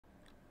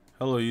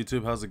Hello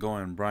YouTube, how's it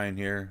going? Brian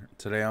here.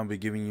 Today I'll be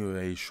giving you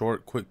a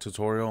short, quick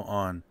tutorial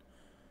on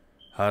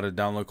how to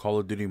download Call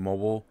of Duty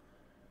Mobile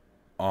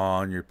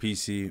on your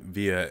PC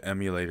via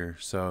emulator.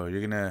 So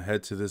you're gonna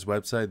head to this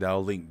website that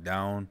I'll link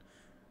down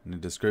in the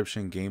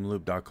description,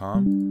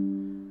 gameloop.com,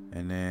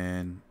 and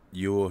then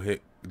you will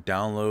hit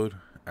download.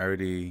 I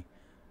already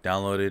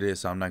downloaded it,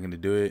 so I'm not gonna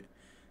do it.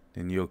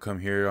 Then you'll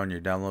come here on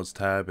your downloads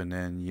tab, and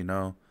then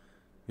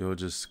you'll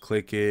just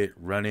click it,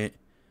 run it,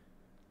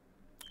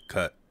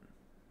 cut.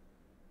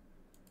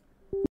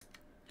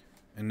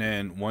 And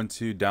then once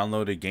you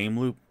download a game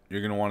loop,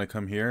 you're going to want to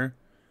come here.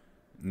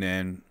 And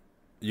then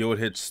you would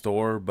hit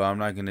store, but I'm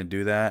not going to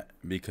do that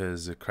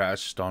because it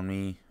crashed on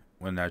me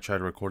when I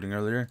tried recording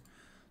earlier.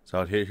 So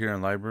I'll hit here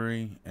in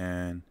library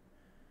and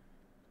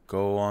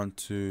go on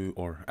to,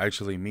 or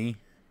actually me.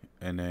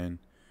 And then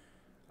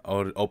I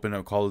would open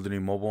up Call of Duty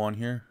Mobile on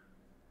here.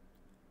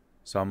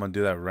 So I'm going to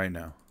do that right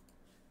now.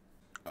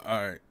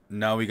 Alright,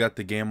 now we got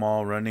the game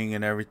all running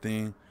and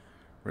everything.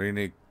 We're going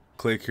to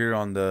click here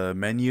on the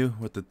menu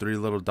with the three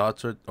little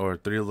dots, or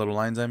three little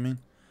lines I mean.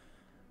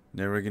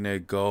 Then we're gonna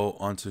go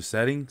onto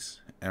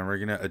settings and we're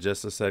gonna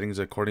adjust the settings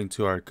according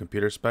to our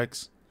computer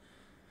specs.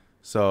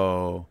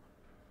 So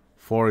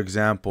for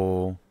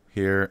example,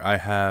 here I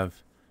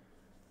have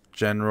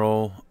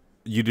general.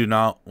 You do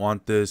not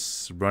want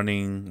this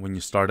running when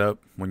you start up,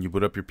 when you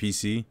boot up your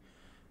PC.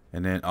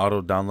 And then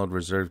auto download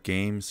reserved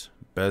games,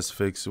 best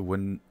fix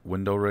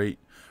window rate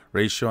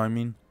ratio I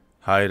mean,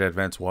 hide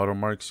advanced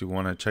watermarks. You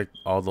want to check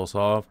all those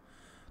off.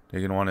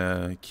 You're gonna want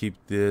to keep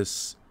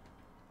this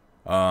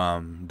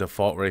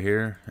default right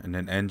here, and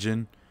then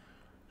engine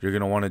you're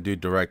gonna want to do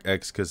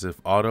DirectX, because if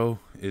auto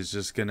is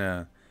just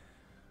gonna,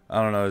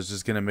 I don't know, it's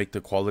just gonna make the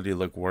quality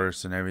look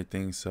worse and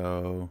everything.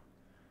 So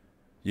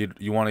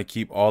you want to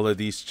keep all of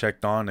these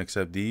checked on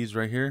except these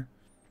right here.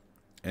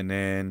 And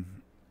then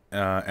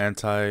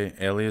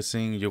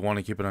anti-aliasing, you want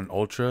to keep it on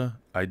ultra.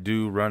 I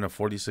do run a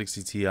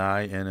 4060 Ti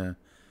and a,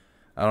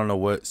 I don't know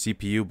what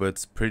CPU, but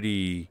it's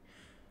pretty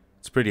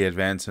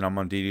advanced, and I'm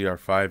on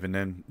DDR5. And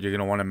then you're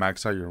gonna want to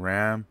max out your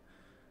RAM,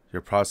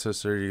 your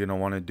processor. You're gonna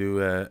want to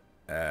do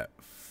at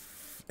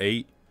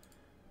 8.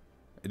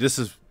 This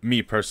is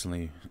me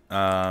personally.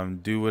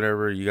 Do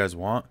whatever you guys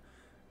want.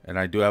 And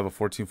I do have a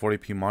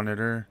 1440p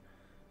monitor,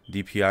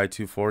 DPI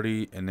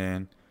 240. And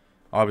then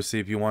obviously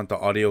if you want the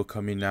audio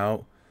coming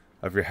out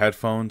of your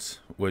headphones,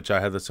 which I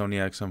have the Sony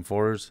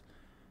XM4s,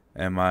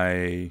 and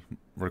my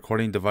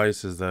recording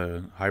device is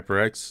the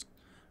HyperX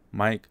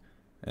mic,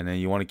 and then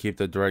you want to keep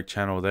the direct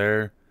channel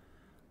there.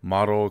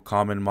 Model,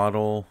 common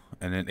model,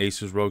 and then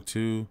Asus ROG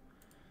 2.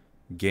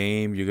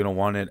 Game, you're gonna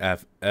want it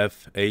at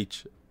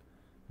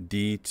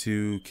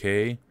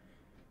FHD2K,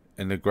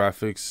 and the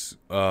graphics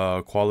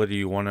quality,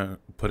 you want to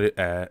put it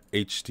at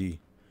HD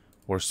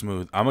or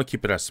smooth. I'm gonna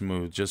keep it at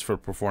smooth just for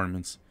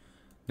performance.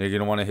 Then you're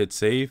gonna want to hit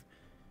save.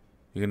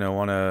 You're gonna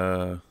want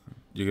to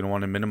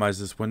minimize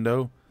this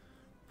window.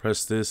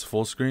 Press this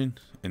full screen,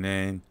 and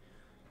then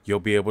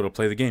you'll be able to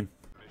play the game.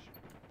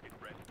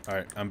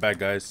 Alright, I'm back,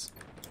 guys.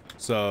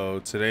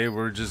 So today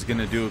we're just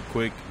gonna do a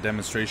quick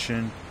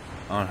demonstration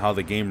on how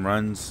the game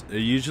runs. It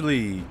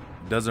usually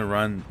doesn't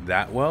run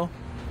that well,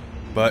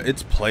 but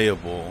it's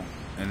playable.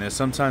 And then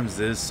sometimes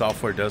this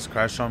software does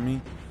crash on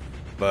me,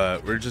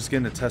 but we're just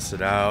gonna test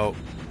it out.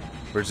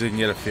 We're just gonna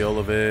get a feel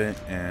of it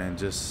and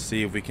just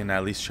see if we can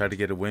at least try to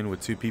get a win with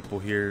 2 people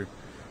here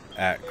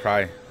at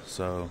Cry.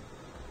 So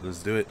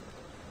let's do it.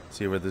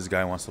 See where this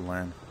guy wants to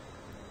land.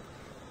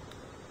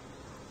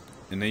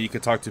 And then you can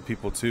talk to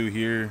people too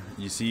here.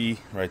 You see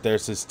right there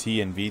it says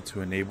T and V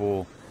to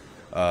enable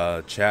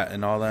chat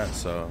and all that.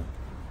 So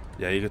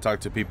yeah, you can talk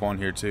to people on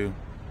here too.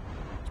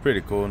 It's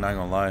pretty cool, not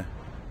gonna lie.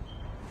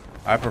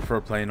 I prefer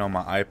playing on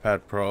my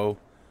iPad Pro,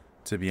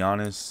 to be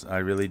honest. I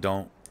really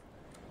don't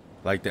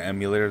like the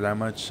emulator that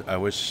much. I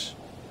wish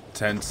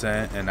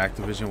Tencent and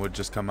Activision would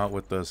just come out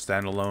with the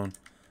standalone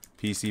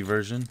PC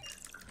version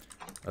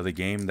of the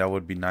game. That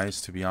would be nice,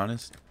 to be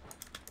honest.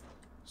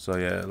 So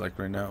yeah, like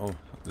right now, oh,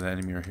 the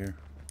enemy right here.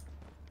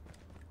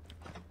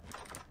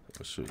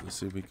 Oh shoot, let's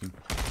see if we can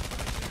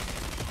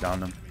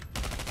down him.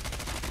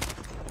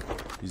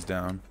 He's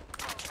down.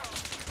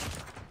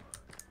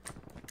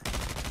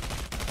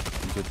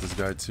 Get this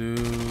guy too.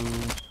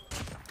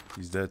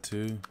 He's dead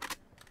too.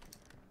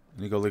 I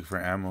need to go look for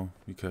ammo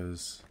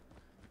because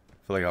I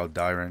feel like I'll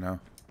die right now.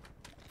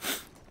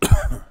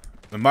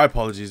 And my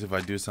apologies if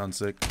I do sound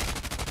sick.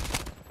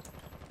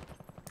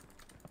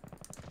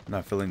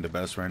 Not feeling the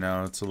best right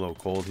now. It's a little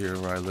cold here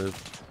where I live,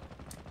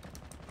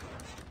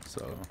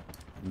 so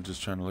I'm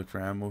just trying to look for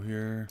ammo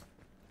here.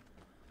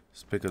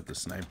 Let's pick up the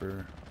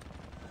sniper.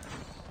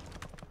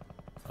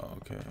 Oh,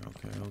 okay.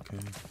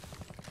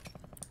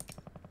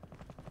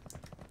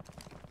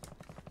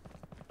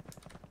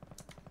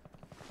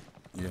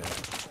 Yeah.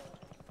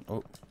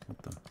 Oh,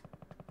 what the?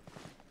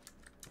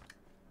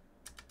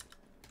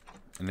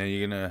 And then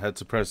you're gonna have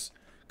to press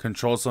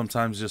control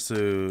sometimes just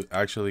to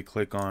actually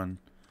click on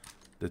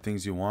the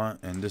things you want.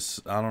 And this,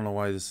 I don't know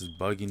why this is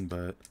bugging,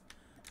 but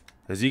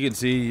as you can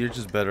see, you're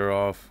just better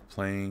off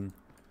playing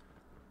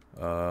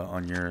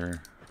on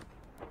your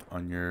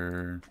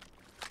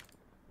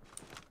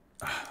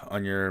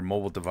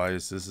mobile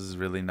device, this is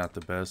really not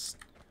the best,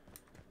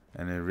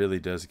 and it really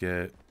does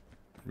get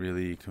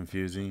really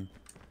confusing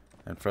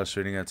and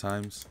frustrating at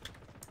times.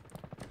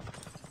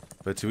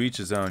 But to each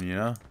his own, you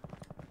know.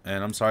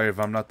 And I'm sorry if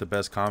I'm not the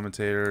best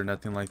commentator or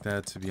nothing like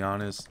that, to be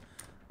honest.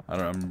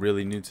 I'm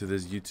really new to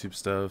this YouTube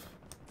stuff,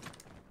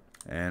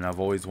 and I've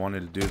always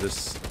wanted to do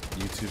this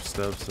YouTube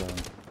stuff, so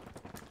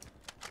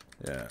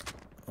yeah.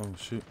 Oh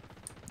shoot.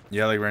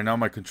 Yeah, like right now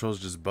my controls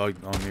just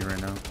bugged on me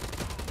right now.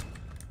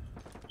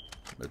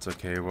 But it's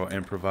okay, we'll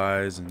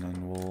improvise, and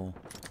then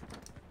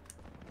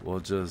we'll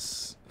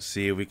just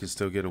see if we can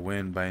still get a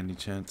win by any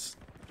chance.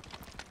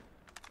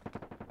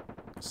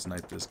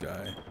 Snipe this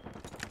guy.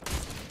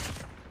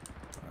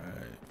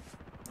 Alright.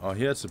 Oh,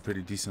 he had some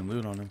pretty decent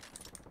loot on him.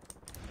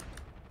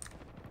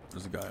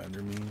 There's a guy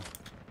under me.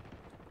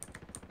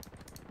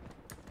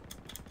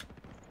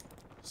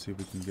 See if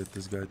we can get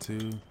this guy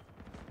too.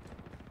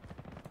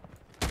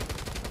 Oh,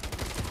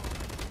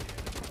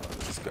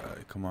 this guy,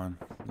 come on,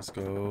 let's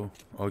go.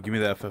 Oh, give me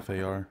the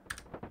FFAR.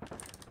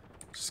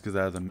 Just because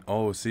I have them.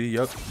 Oh, see,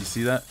 yep, you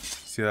see that?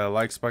 See that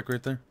like spike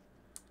right there?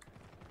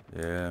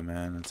 Yeah,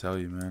 man, I tell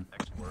you, man.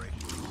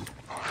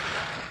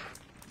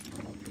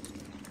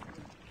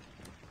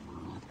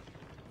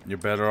 You're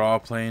better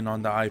off playing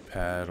on the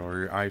iPad or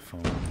your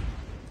iPhone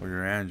or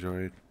your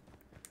Android.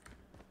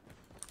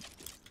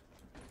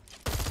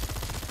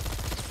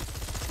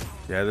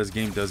 Yeah, this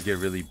game does get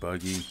really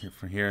buggy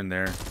from here and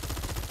there.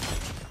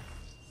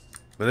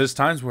 But there's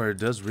times where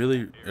it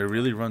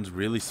really runs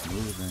really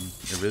smooth, and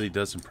it really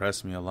does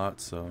impress me a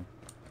lot, so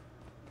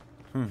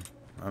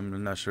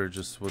I'm not sure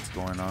just what's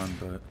going on,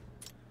 but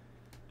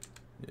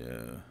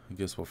yeah, I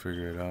guess we'll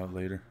figure it out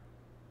later.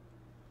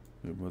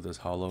 With this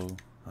hollow,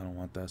 I don't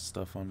want that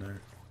stuff on there.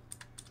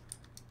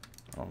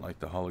 I don't like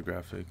the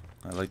holographic.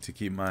 I like to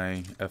keep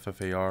my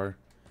FFAR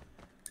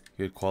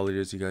good quality,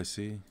 as you guys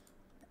see.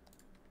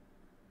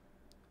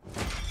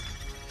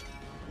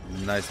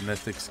 Nice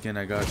mythic skin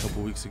I got a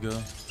couple weeks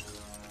ago.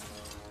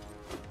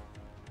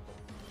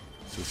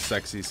 It's a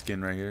sexy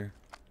skin right here.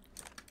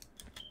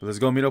 But let's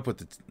go meet up with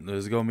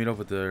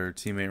their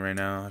teammate right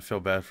now. I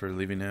feel bad for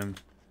leaving him.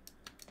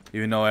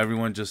 Even though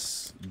everyone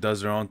just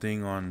does their own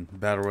thing on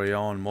Battle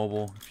Royale and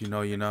mobile, if you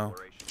know, you know.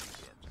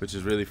 Which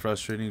is really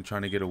frustrating,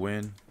 trying to get a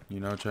win, you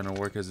know, trying to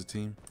work as a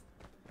team.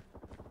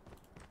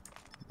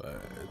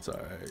 But it's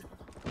alright.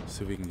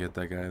 See if we can get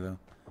that guy, though.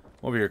 I'm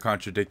over here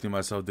contradicting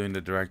myself, doing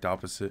the direct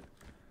opposite.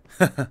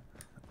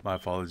 My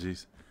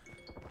apologies.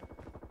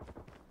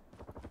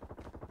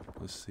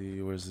 Let's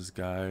see, where's this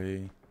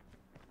guy?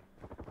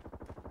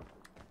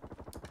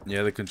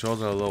 Yeah, the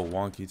controls are a little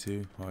wonky,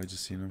 too. Oh, I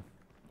just seen him.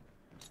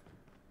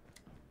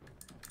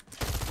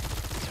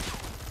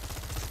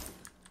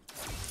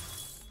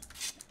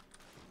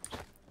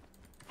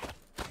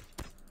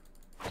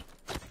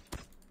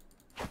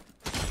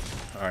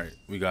 Alright,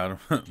 we got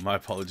him. My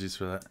apologies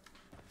for that.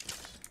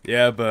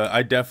 Yeah, but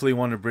I definitely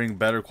want to bring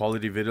better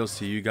quality videos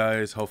to you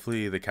guys.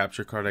 Hopefully the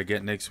capture card I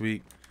get next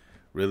week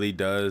really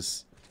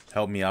does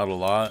help me out a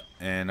lot.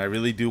 And I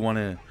really do want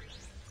to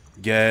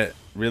get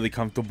really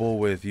comfortable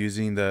with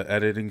using the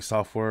editing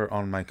software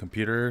on my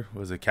computer,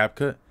 was a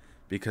CapCut.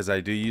 Because I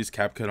do use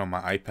CapCut on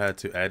my iPad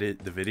to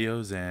edit the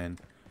videos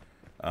and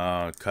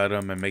cut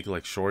them and make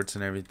like shorts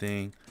and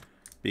everything.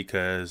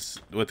 Because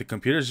with the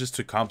computer it's just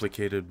too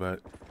complicated, but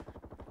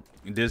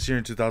this year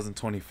in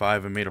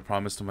 2025 I made a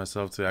promise to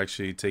myself to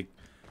actually take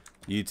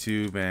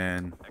YouTube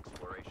and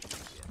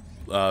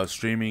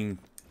streaming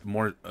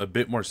a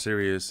bit more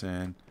serious,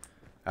 and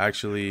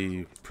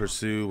actually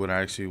pursue what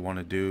I actually want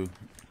to do,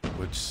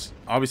 which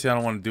obviously I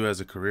don't want to do as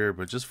a career,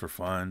 but just for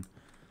fun,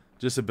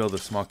 just to build a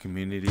small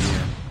community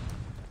and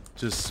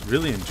just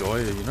really enjoy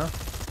it, you know.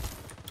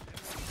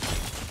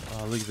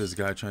 Oh, look at this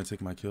guy trying to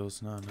take my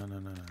kills. No,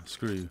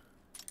 screw you.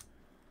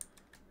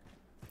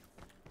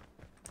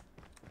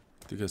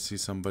 I think I see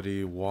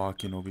somebody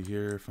walking over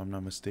here, if I'm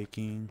not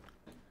mistaken.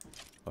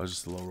 Oh,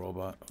 just a little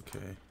robot.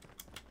 Okay.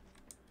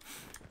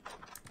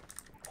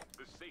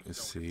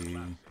 Let's see.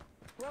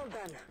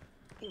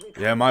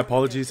 Yeah, my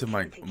apologies if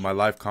my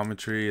live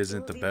commentary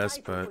isn't the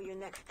best, but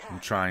I'm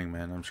trying,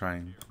 man. I'm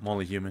trying. I'm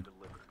only human.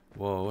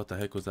 Whoa, what the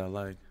heck was that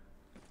like?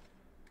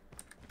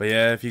 But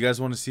yeah, if you guys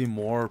want to see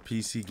more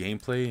PC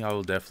gameplay, I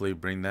will definitely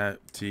bring that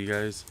to you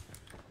guys.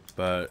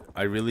 But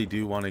I really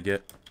do want to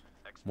get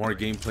more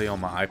gameplay on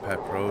my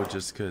iPad Pro,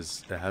 just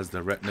because it has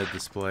the Retina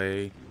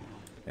display,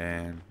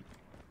 and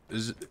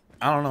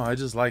I don't know, I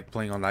just like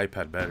playing on the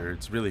iPad better.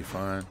 It's really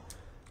fun.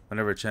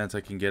 Whenever a chance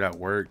I can get at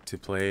work to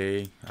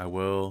play, I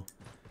will.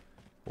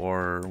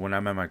 Or when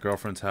I'm at my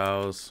girlfriend's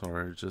house,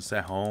 or just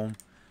at home,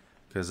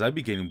 because I'd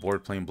be getting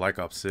bored playing Black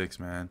Ops 6,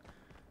 man.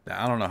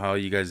 I don't know how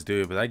you guys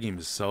do it, but that game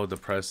is so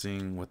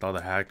depressing with all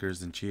the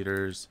hackers and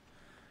cheaters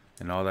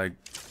and all that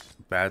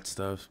bad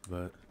stuff.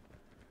 But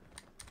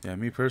yeah,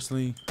 me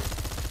personally,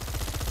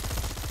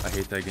 I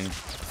hate that game.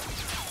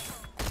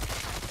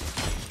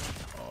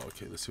 Oh,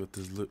 okay, let's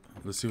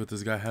see what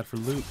this guy had for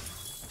loot.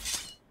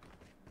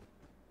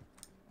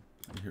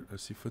 Here, I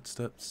see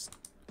footsteps.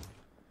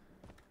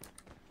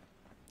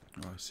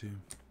 Oh, I see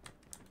him.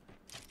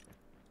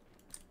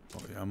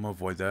 Oh yeah, I'm gonna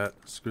avoid that.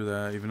 Screw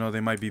that. Even though they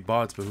might be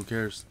bots, but who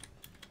cares?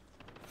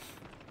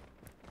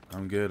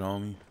 I'm good,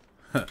 homie.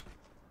 I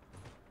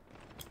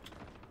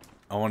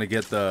want to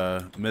get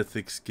the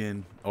mythic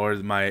skin or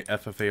my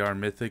FFAR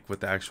mythic with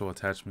the actual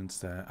attachments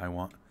that I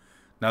want.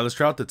 Now let's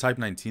try out the Type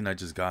 19 I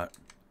just got.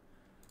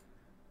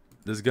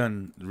 This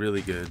gun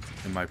really good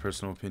in my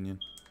personal opinion.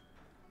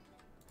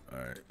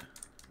 Alright.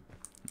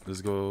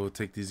 Let's go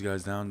take these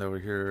guys down that were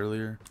here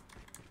earlier.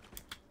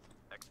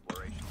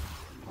 Exploration.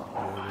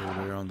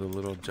 They're on the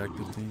little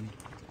objective thing.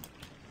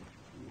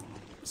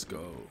 Let's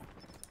go.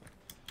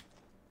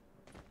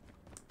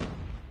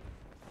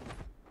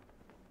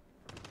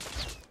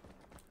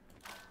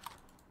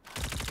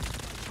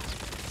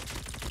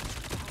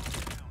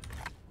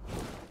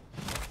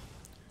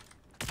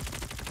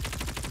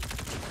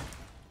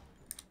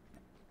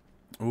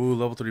 Ooh,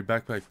 level 3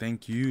 backpack.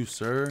 Thank you,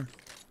 sir.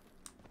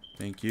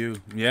 Thank you.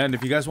 Yeah, and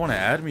if you guys want to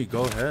add me,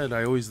 go ahead.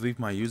 I always leave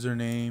my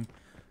username.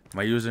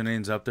 My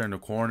username's up there in the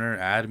corner.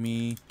 Add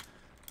me.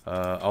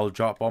 I'll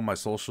drop all my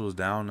socials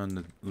down on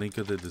the link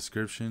of the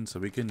description so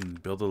we can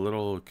build a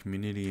little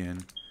community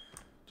and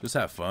just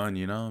have fun,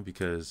 you know,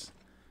 because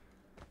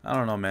I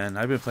don't know, man.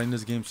 I've been playing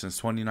this game since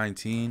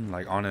 2019,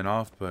 like on and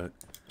off, but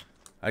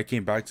I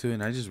came back to it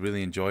and I just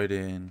really enjoyed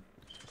it. And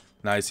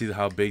now I see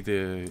how big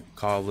the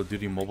Call of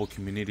Duty mobile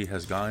community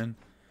has gotten.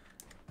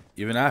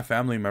 Even I have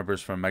family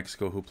members from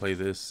Mexico who play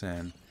this,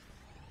 and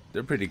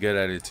they're pretty good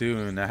at it too.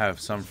 And I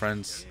have some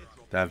friends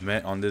that I've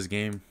met on this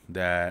game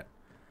that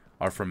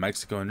are from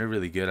Mexico, and they're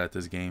really good at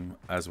this game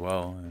as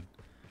well. And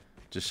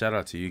just shout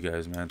out to you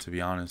guys, man, to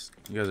be honest.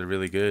 You guys are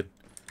really good.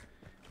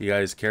 You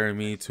guys carry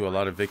me to a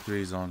lot of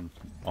victories on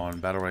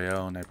Battle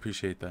Royale, and I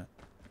appreciate that.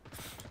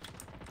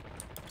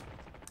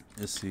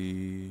 Let's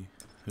see.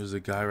 There's a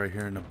guy right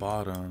here in the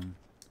bottom.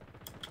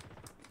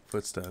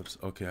 Footsteps.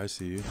 Okay, I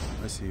see you.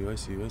 I see you. I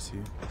see you. I see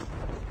you.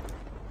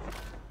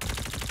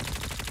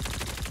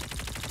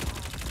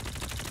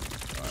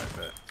 Alright,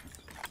 bet.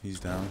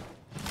 He's down.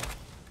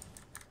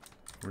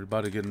 We're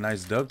about to get a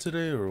nice dub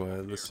today, or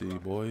what? Let's see,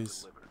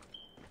 boys.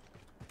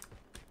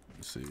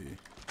 Let's see.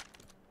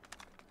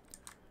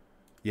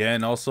 Yeah,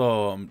 and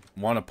also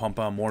want to pump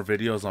out more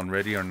videos on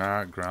Ready or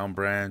Not, Ground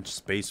Branch,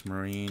 Space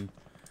Marine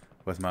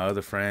with my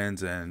other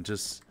friends, and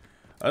just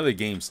other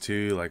games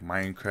too, like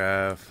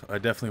Minecraft. I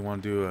definitely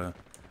want to do a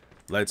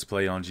Let's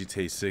Play on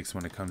GTA 6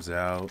 when it comes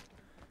out.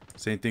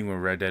 Same thing with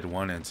Red Dead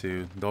 1 and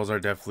 2. Those are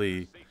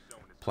definitely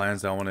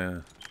plans that I want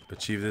to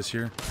achieve this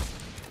year.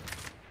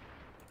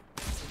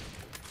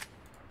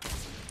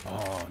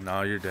 Oh,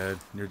 no, you're dead.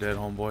 You're dead,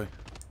 homeboy.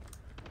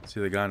 See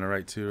the guy on the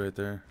right too, right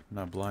there. I'm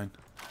not blind.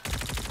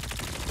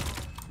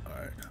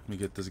 Alright, let me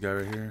get this guy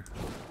right here.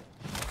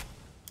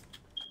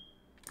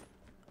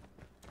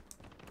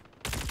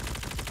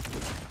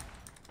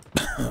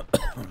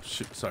 Oh,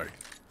 shit, sorry.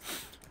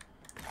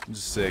 I'm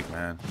just sick,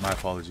 man. My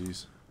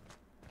apologies.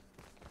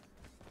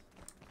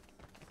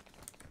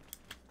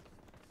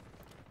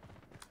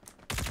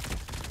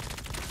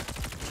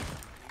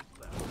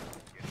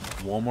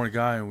 One more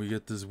guy and we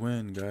get this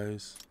win,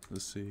 guys.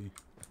 Let's see.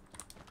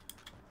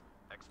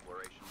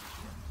 Exploration.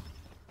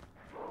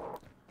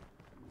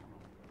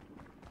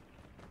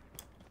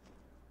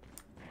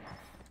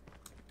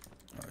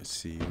 I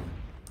see you.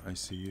 I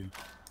see you.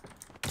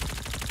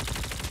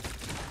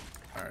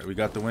 Alright, we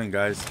got the win,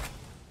 guys.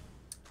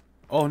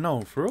 Oh,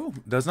 no, for real?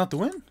 That's not the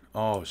win?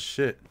 Oh,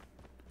 shit.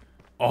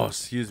 Oh,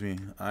 excuse me.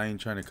 I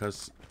ain't trying to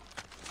cuss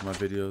my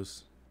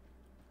videos.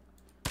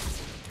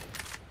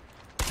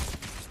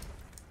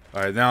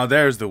 Alright, now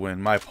there's the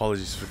win. My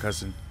apologies for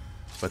cussing.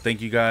 But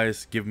thank you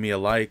guys. Give me a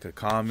like, a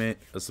comment,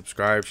 a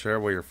subscribe, share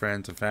with your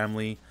friends and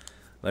family.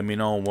 Let me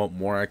know what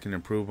more I can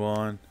improve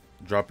on.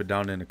 Drop it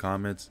down in the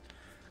comments.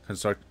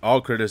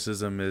 All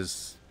criticism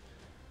is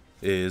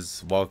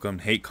welcome.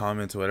 Hate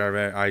comments,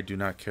 whatever. I do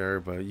not care.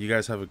 But you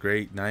guys have a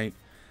great night,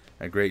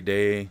 a great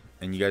day,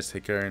 and you guys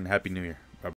take care and Happy New Year.